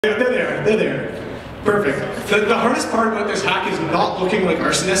They're there, they're there. Perfect. The hardest part about this hack is not looking like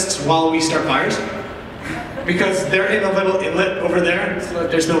arsonists while we start fires. Because they're in a little inlet over there, so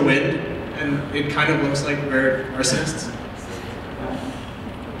there's no wind, and it kind of looks like we're arsonists.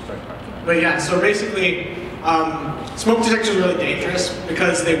 But yeah, so basically, smoke detectors are really dangerous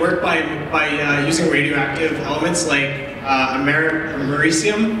because they work by using radioactive elements like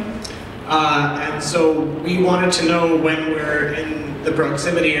americium. And so we wanted to know when we're in the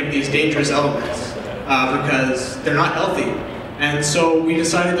proximity of these dangerous elements because they're not healthy. And so we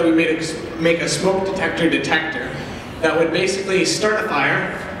decided that we make a smoke detector that would basically start a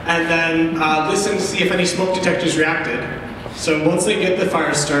fire and then listen to see if any smoke detectors reacted. So once they get the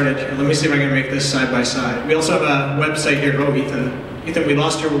fire started, here, let me see if I can make this side by side. We also have a website here. Oh, Ethan. Ethan, we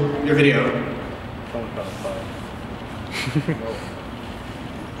lost your video.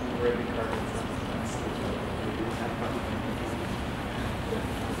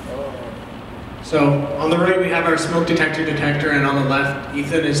 So on the right we have our smoke detector, and on the left,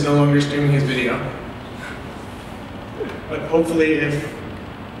 Ethan is no longer streaming his video. But hopefully if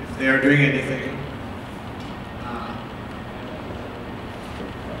they are doing anything.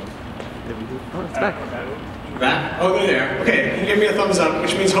 Oh, it's back. Back? Oh, they're there. Okay, you give me a thumbs up,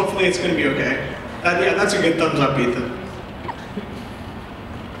 which means hopefully it's going to be okay. Yeah, that's a good thumbs up, Ethan.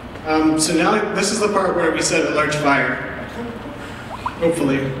 So now this is the part where we set a large fire.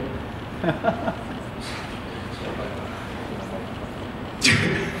 Hopefully. This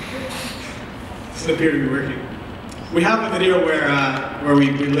doesn't appear to be working. We have a video where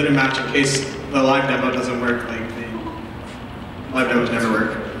we lit a match in case the live demo doesn't work. Like the live demos never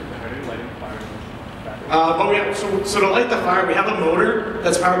work. But so to light the fire, we have a motor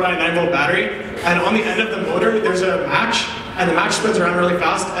that's powered by a 9-volt battery, and on the end of the motor there's a match, and the match spins around really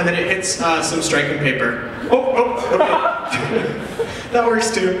fast, and then it hits some striking paper. Okay. That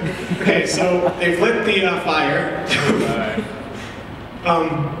works too. Okay, so they've lit the fire.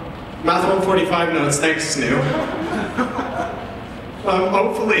 Math 145 notes, thanks, Snoo.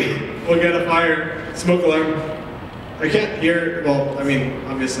 Hopefully we'll get a fire smoke alarm. I can't hear, well, I mean,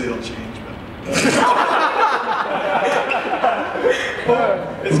 obviously it'll change, but.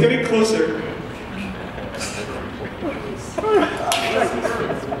 Oh, it's getting closer.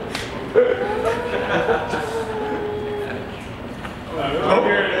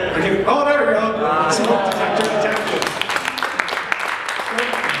 Oh, there we go. Smoke detector detected.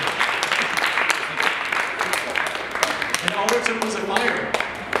 And all it took was a fire.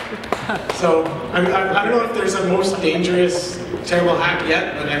 So, I don't know if there's a most dangerous, terrible hack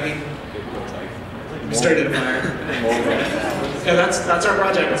yet, but I mean, we started a fire. Yeah, that's our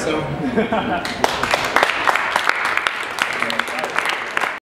project, so.